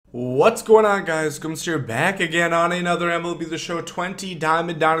What's going on, guys? Gomes here, back again on another MLB The Show 20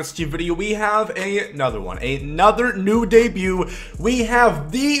 Diamond Dynasty video. We have another new debut. We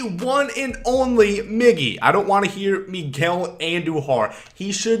have the one and only Miggy. I don't want to hear Miguel Andujar.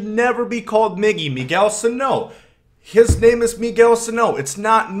 He should never be called Miggy. Miguel Sano. His name is Miguel Sano. It's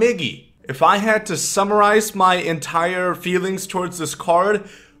not Miggy. If I had to summarize my entire feelings towards this card,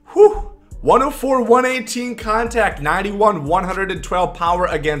 whew. 104, 118 contact, 91, 112 power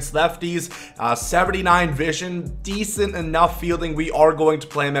against lefties, 79 vision, decent enough fielding. We are going to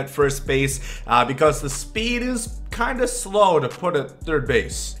play him at first base because the speed is kind of slow to put at third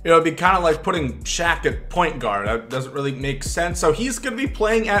base. It would be kind of like putting Shaq at point guard. That doesn't really make sense. So he's going to be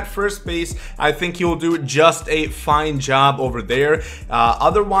playing at first base. I think he will do just a fine job over there.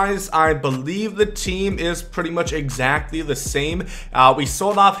 Otherwise, I believe the team is pretty much exactly the same. We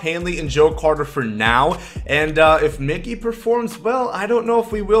sold off Hanley and Joe Carter for now. And if Miggy performs well, I don't know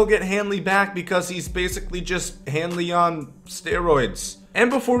if we will get Hanley back because he's basically just Hanley on steroids. And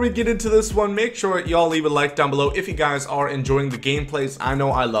before we get into this one, make sure y'all leave a like down below if you guys are enjoying the gameplays. I know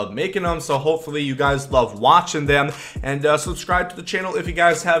I love making them, so hopefully you guys love watching them. And subscribe to the channel if you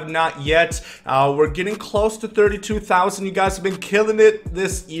guys have not yet. We're getting close to 32,000. You guys have been killing it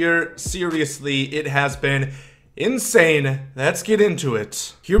this year. Seriously, it has been insane. Let's get into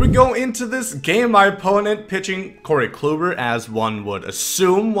it. Here we go into this game. My opponent pitching Corey Kluber, as one would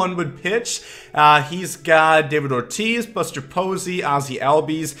assume one would pitch. He's got David Ortiz, Buster Posey, Ozzie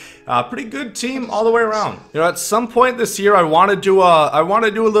Albies. Pretty good team all the way around. You know, at some point this year, I want to do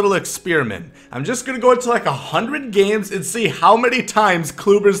a little experiment. I'm just gonna go into like 100 games and see how many times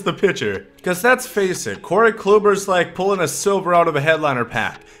Kluber's the pitcher. Because let's face it, Corey Kluber's like pulling a silver out of a headliner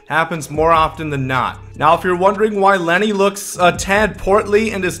pack. Happens more often than not. Now, if you're wondering why Lenny looks a tad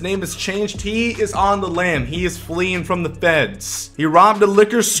portly and his name has changed, he is on the lam. He is fleeing from the feds. He robbed a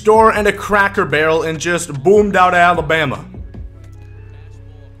liquor store and a Cracker Barrel and just boomed out of Alabama.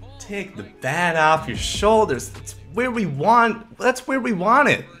 Take the bat off your shoulders. That's where we want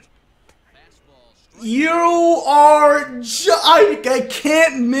it. You are I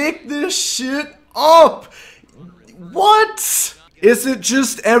can't make this shit up. What? Is it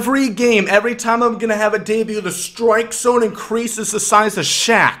just every game, every time I'm gonna have a debut, the strike zone increases the size of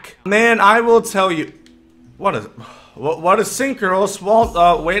Shaq? Man, I will tell you, what a sinker,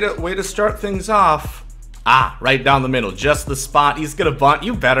 Oswald. Way to start things off. Ah, right down the middle, just the spot. He's gonna bunt.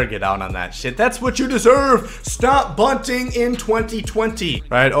 You better get out on that shit. That's what you deserve. Stop bunting in 2020.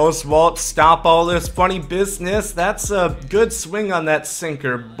 Right, Oswald, stop all this funny business. That's a good swing on that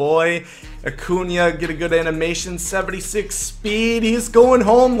sinker, boy. Acuna, get a good animation, 76 speed. He's going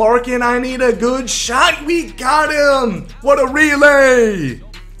home, Larkin. I need a good shot. We got him. What a relay.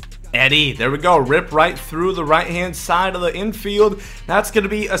 Eddie, there we go. Rip right through the right-hand side of the infield. That's going to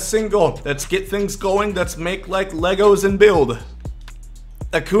be a single. Let's get things going. Let's make like Legos and build.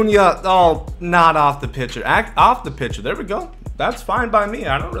 Acuna, oh, not off the pitcher. Off the pitcher. There we go. That's fine by me.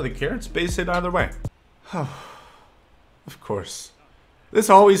 I don't really care. It's base hit either way. Of course. This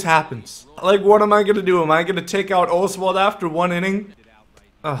always happens. Like, what am I going to do? Am I going to take out Oswald after one inning?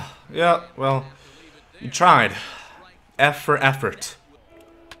 Yeah, well, you tried. F for effort.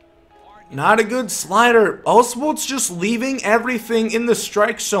 Not a good slider. Oswald's just leaving everything in the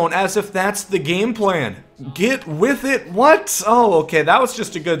strike zone as if that's the game plan. Get with it. What? Oh, okay. That was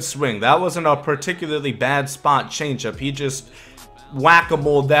just a good swing. That wasn't a particularly bad spot changeup. He just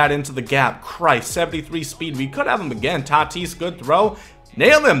whack-a-moled that into the gap. Christ, 73 speed. We could have him again. Tatis, good throw.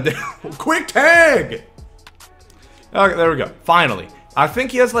 Nail him. Quick tag. Okay, there we go. Finally. I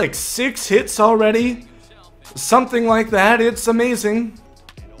think he has like 6 hits already. Something like that. It's amazing.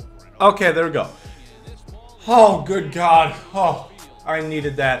 Okay, there we go. Oh, good God. Oh, I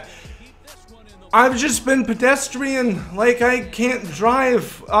needed that. I've just been pedestrian. Like, I can't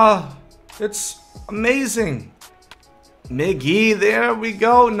drive. It's amazing. Miggy, there we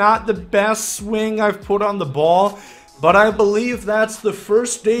go. Not the best swing I've put on the ball, but I believe that's the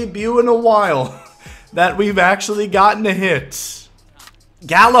first debut in a while that we've actually gotten a hit.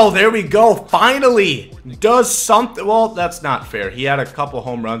 Gallo, there we go. Finally does something. Well, that's not fair. He had a couple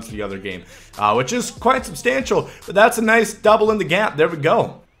home runs the other game, which is quite substantial, but that's a nice double in the gap. There we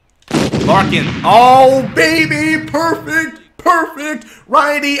go. Larkin. Oh, baby. Perfect. Perfect.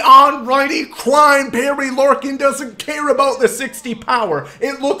 Righty on righty crime. Perry Larkin doesn't care about the 60 power.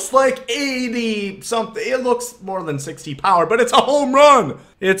 It looks like 80 something. It looks more than 60 power, but it's a home run.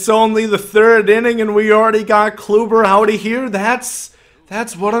 It's only the 3rd inning and we already got Kluber out of here. That's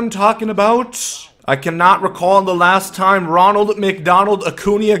what I'm talking about. I cannot recall the last time Ronald McDonald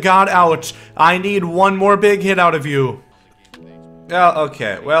Acuna got out. I need one more big hit out of you. Yeah,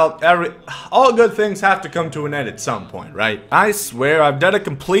 okay. Well, all good things have to come to an end at some point, right? I swear I've done a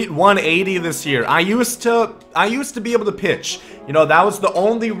complete 180 this year. I used to be able to pitch. You know, that was the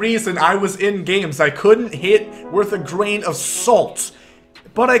only reason I was in games. I couldn't hit worth a grain of salt.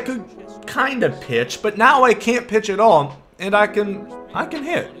 But I could kind of pitch, but now I can't pitch at all, and I can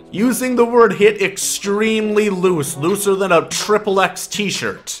hit. Using the word hit extremely loose, looser than a XXX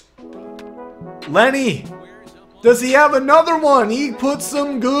t-shirt. Lenny! Does he have another one? He put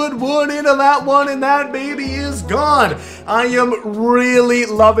some good wood into that one, and that baby is gone. I am really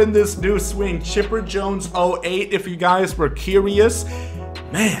loving this new swing. Chipper Jones 08, if you guys were curious.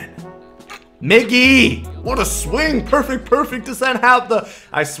 Man. Miggy! What a swing. Perfect, perfect. Does that have the...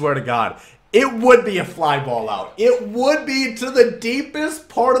 I swear to God. It would be a fly ball out. It would be to the deepest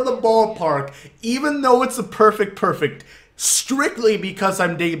part of the ballpark, even though it's a perfect, perfect. Strictly because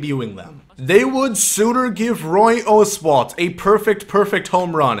I'm debuting them. They would sooner give Roy Oswalt a perfect, perfect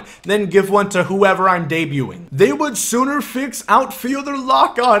home run than give one to whoever I'm debuting. They would sooner fix outfielder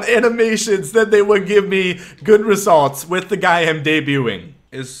lock-on animations than they would give me good results with the guy I'm debuting.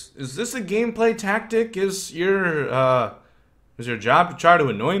 Is this a gameplay tactic? Is your job to try to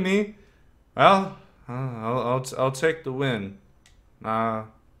annoy me? Well, I'll take the win.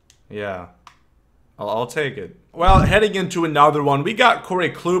 Yeah. I'll take it. Well, heading into another one, we got Corey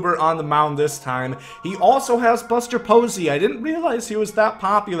Kluber on the mound this time. He also has Buster Posey. I didn't realize he was that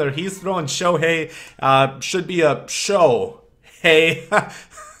popular. He's throwing Shohei. Should be a show. Hey.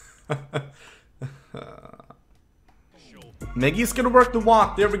 Miggy's gonna work the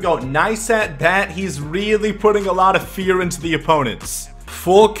walk. There we go. Nice at bat. He's really putting a lot of fear into the opponents.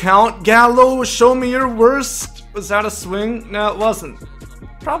 Full count. Gallo, show me your worst. Was that a swing? No, it wasn't.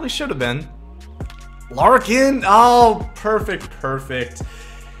 Probably should have been. Larkin, oh, perfect, perfect.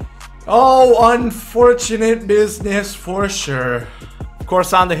 Oh, unfortunate business for sure. Of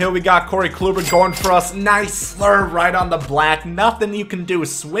course, on the hill, we got Corey Kluber going for us. Nice slur right on the black. Nothing you can do.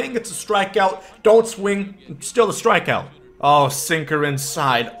 Swing, it's a strikeout. Don't swing, it's still a strikeout. Oh, sinker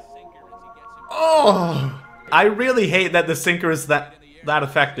inside. Oh, I really hate that the sinker is that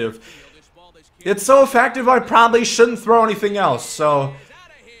effective. It's so effective, I probably shouldn't throw anything else, so...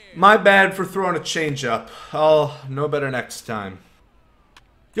 My bad for throwing a changeup. I'll know better next time.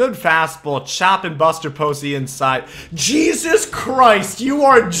 Good fastball, chopping Buster Posey inside. Jesus Christ, you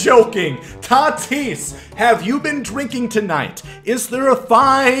are joking. Tatis, have you been drinking tonight? Is there a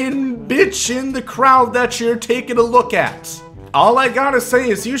fine bitch in the crowd that you're taking a look at? All I gotta say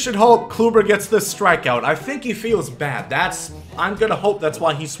is you should hope Kluber gets this strikeout. I think he feels bad. I'm gonna hope that's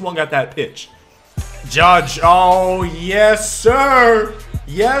why he swung at that pitch. Judge, oh yes sir.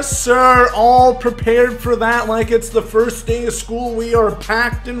 Yes, sir. All prepared for that like it's the first day of school. We are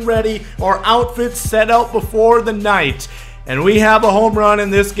packed and ready. Our outfits set out before the night. And we have a home run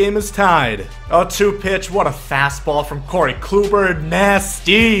and this game is tied. Oh, 2-pitch. What a fastball from Corey Kluber.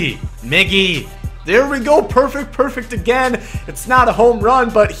 Nasty. Miggy. There we go. Perfect, perfect again. It's not a home run,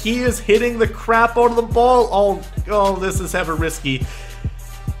 but he is hitting the crap out of the ball. Oh, this is ever risky.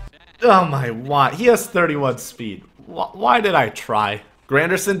 Oh, my, why? He has 31 speed. Why did I try?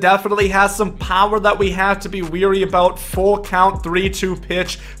 Granderson definitely has some power that we have to be weary about. Full count, 3-2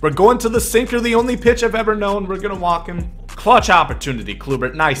 pitch. We're going to the sinker, the only pitch I've ever known. We're going to walk him. Clutch opportunity,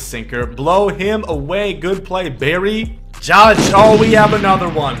 Kluber. Nice sinker. Blow him away. Good play, Barry. Judge. Oh, we have another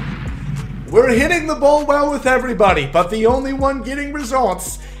one. We're hitting the ball well with everybody, but the only one getting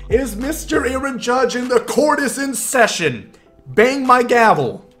results is Mr. Aaron Judge, and the court is in session. Bang my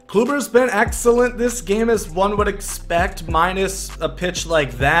gavel. Kluber's been excellent this game as one would expect, minus a pitch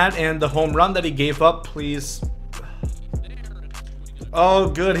like that and the home run that he gave up, please. Oh,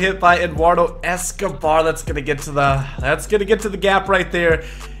 good hit by Eduardo Escobar. That's gonna get to the gap right there.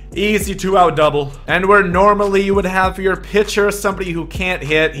 Easy 2-out double. And where normally you would have your pitcher, somebody who can't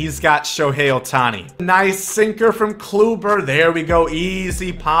hit, he's got Shohei Ohtani. Nice sinker from Kluber. There we go.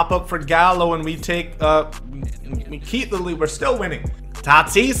 Easy pop-up for Gallo, and we keep the lead. We're still winning.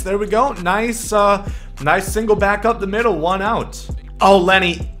 Tatis, there we go. Nice nice single back up the middle, 1 out. Oh,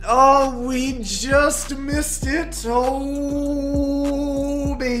 Lenny. Oh, we just missed it.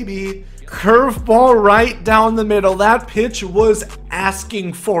 Oh, baby. Curveball right down the middle. That pitch was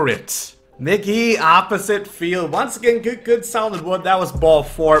asking for it. Miggy, opposite field. Once again, good solid wood. That was ball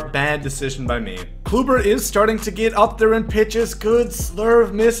 4. Bad decision by me. Kluber is starting to get up there in pitches. Good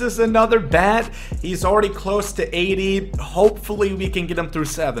slurve, misses another bat. He's already close to 80. Hopefully we can get him through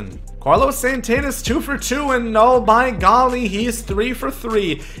 7. Carlos Santana's 2 for 2, and oh my golly, he's 3 for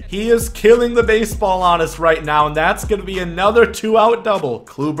 3. He is killing the baseball on us right now, and that's going to be another 2-out double.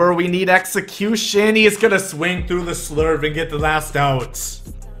 Kluber, we need execution. He's going to swing through the slurve and get the last out.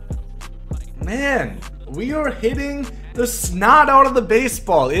 Man, we are hitting the snot out of the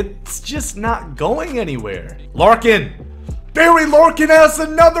baseball. It's just not going anywhere. Larkin. Barry Larkin has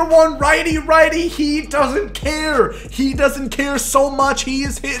another one. Righty. He doesn't care. He doesn't care so much. He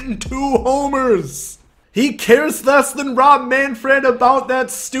is hitting 2 homers. He cares less than Rob Manfred about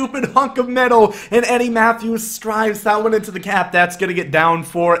that stupid hunk of metal. And Eddie Matthews strives that one into the cap. That's going to get down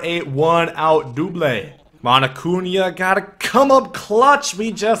for a 1-out double. Acuna gotta come up clutch.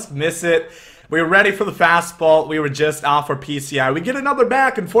 We just miss it. We were ready for the fastball. We were just off our PCI. We get another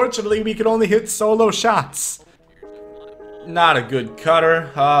back. Unfortunately, we can only hit solo shots. Not a good cutter.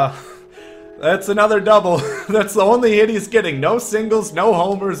 That's another double. That's the only hit he's getting. No singles, no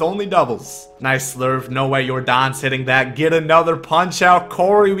homers, only doubles. Nice slurve. No way Jordan's hitting that. Get another punch out.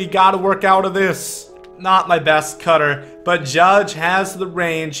 Corey, we gotta work out of this. Not my best cutter, but Judge has the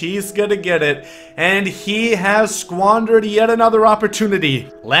range. He's gonna get it, and he has squandered yet another opportunity.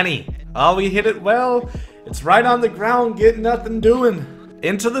 Lenny, oh, we hit it well. It's right on the ground, get nothing doing.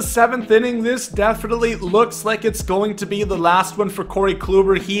 Into the 7th inning, this definitely looks like it's going to be the last one for Corey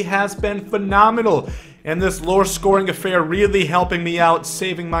Kluber. He has been phenomenal in this lower scoring affair, really helping me out,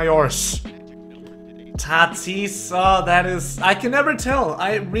 saving my arse. Tatis, that is, I can never tell.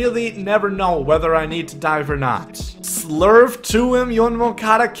 I really never know whether I need to dive or not. Slurve to him. Yon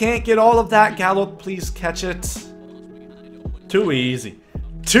Moncada can't get all of that. Gallo, please catch it. Too easy.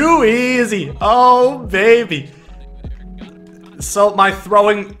 Too easy. Oh, baby. So my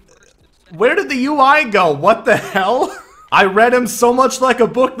throwing, where did the UI go? What the hell? I read him so much like a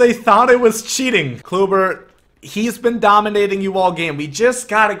book they thought it was cheating. Kluber, he's been dominating you all game. We just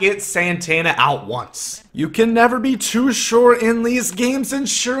gotta get Santana out once. You can never be too sure in these games.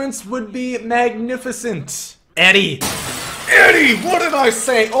 Insurance would be magnificent. Eddie, what did I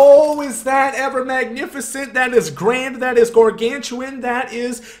say? Oh, is that ever magnificent? That is grand. That is gargantuan. That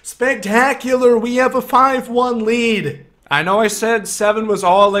is spectacular. We have a 5-1 lead. I know I said 7 was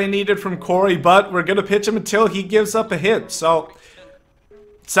all I needed from Corey, but we're gonna pitch him until he gives up a hit. So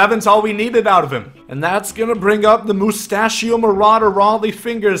 7's all we needed out of him. And that's gonna bring up the Mustachio Marauder Raleigh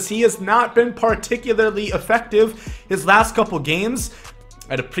Fingers. He has not been particularly effective his last couple games.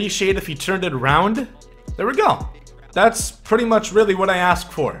 I'd appreciate if he turned it around. There we go. That's pretty much really what I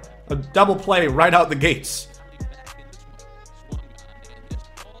asked for. A double play right out the gates.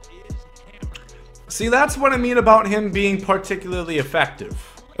 See, that's what I mean about him being particularly effective.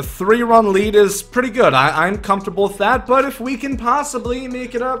 A 3-run lead is pretty good. I'm comfortable with that, but if we can possibly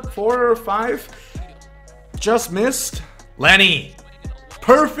make it up 4 or 5, just missed. Lenny,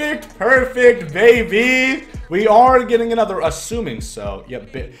 perfect, baby. We are getting another, assuming so.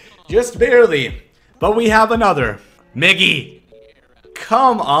 Yep, just barely. But we have another. Miggy,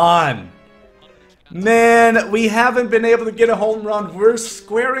 come on. Man, we haven't been able to get a home run. We're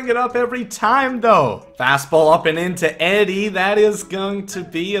squaring it up every time, though. Fastball up and into Eddie. That is going to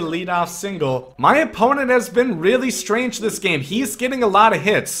be a leadoff single. My opponent has been really strange this game. He's getting a lot of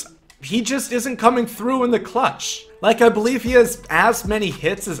hits. He just isn't coming through in the clutch. Like, I believe he has as many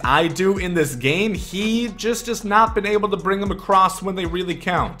hits as I do in this game. He just has not been able to bring them across when they really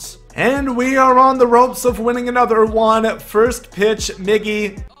count. And we are on the ropes of winning another one. First pitch,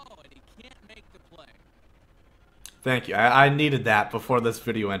 Miggy. Thank you. I needed that before this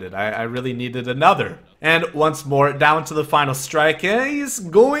video ended. I really needed another. And once more, down to the final strike. He's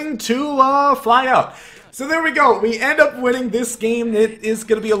going to fly out. So there we go. We end up winning this game. It is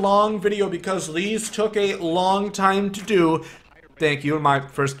going to be a long video because these took a long time to do. Thank you, my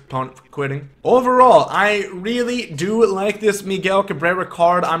first opponent, for quitting. Overall, I really do like this Miguel Cabrera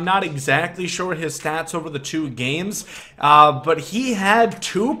card. I'm not exactly sure his stats over the 2 games, but he had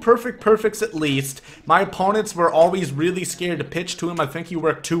 2 perfects at least. My opponents were always really scared to pitch to him. I think he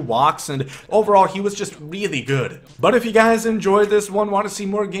worked 2 walks, and overall, he was just really good. But if you guys enjoyed this one, want to see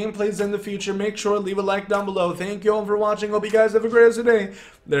more gameplays in the future, make sure to leave a like down below. Thank you all for watching. Hope you guys have a great day.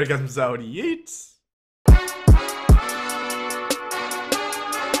 There comes out. Yeet.